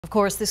Of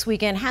course, this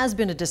weekend has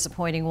been a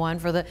disappointing one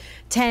for the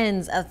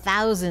tens of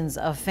thousands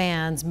of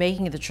fans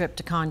making the trip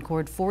to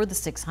Concord for the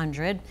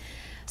 600.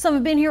 Some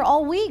have been here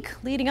all week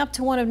leading up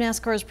to one of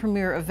NASCAR's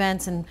premier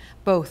events, and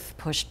both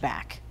pushed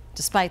back.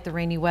 Despite the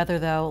rainy weather,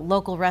 though,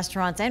 local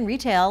restaurants and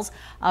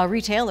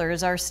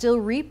retailers are still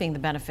reaping the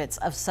benefits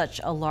of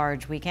such a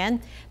large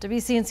weekend.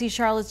 WCNC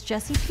Charlotte's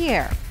Jesse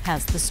Pierre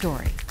has the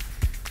story.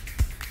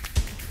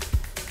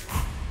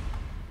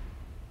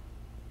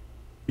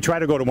 We try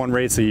to go to one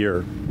race a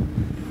year.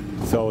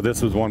 So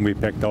this was one we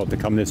picked out to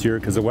come this year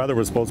because the weather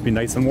was supposed to be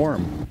nice and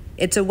warm.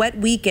 It's a wet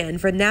weekend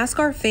for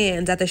NASCAR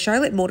fans at the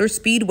Charlotte Motor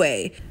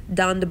Speedway.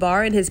 Don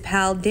DeBar and his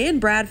pal Dan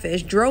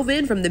Bradfish drove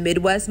in from the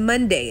Midwest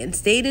Monday and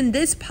stayed in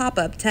this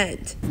pop-up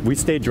tent. We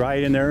stayed dry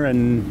in there,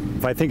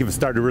 and if it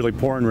started really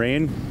pouring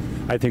rain,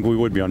 I think we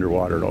would be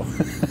underwater though.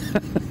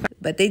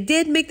 But they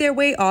did make their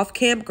way off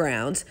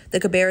campgrounds. The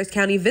Cabarrus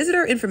County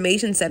Visitor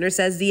Information Center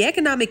says the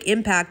economic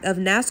impact of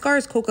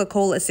NASCAR's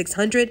Coca-Cola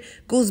 600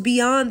 goes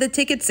beyond the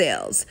ticket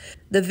sales.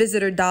 The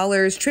visitor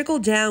dollars trickle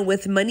down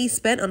with money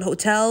spent on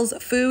hotels,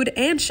 food,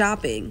 and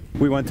shopping.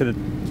 We went to the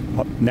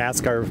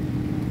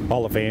NASCAR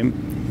Hall of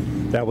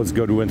Fame. That was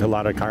good. We went to a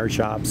lot of car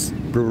shops,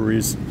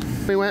 breweries.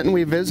 We went and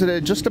we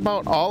visited just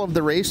about all of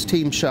the race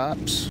team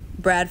shops.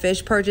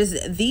 Bradfish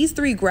purchased these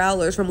 3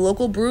 growlers from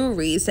local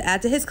breweries to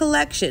add to his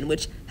collection,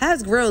 which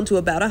has grown to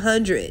about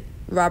 100.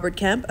 Robert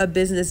Kemp, a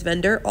business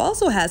vendor,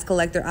 also has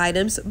collector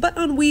items, but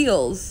on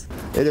wheels.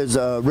 It is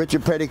a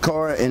Richard Petty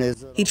car, and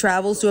he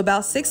travels to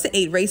about 6 to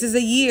 8 races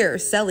a year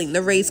selling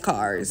the race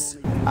cars.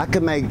 I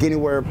could make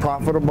anywhere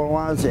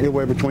profitable-wise,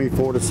 anywhere between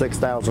 $4,000 to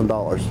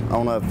 $6,000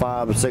 on a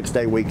 5 or 6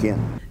 day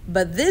weekend.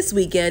 But this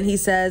weekend, he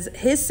says,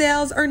 his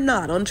sales are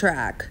not on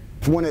track.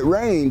 When it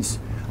rains,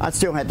 I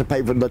still have to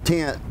pay for the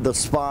tent, the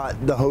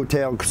spot, the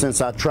hotel,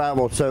 since I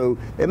travel, so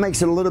it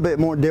makes it a little bit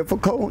more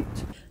difficult.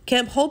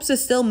 Kemp hopes to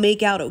still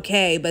make out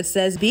okay, but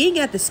says being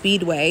at the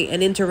Speedway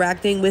and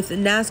interacting with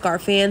NASCAR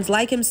fans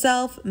like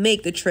himself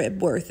make the trip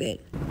worth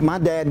it. My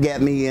dad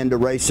got me into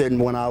racing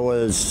when I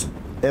was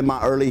in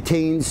my early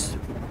teens.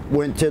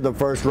 Went to the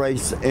first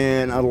race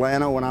in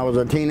Atlanta when I was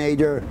a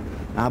teenager.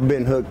 I've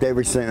been hooked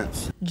ever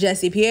since.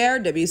 Jesse Pierre,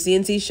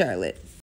 WCNC Charlotte.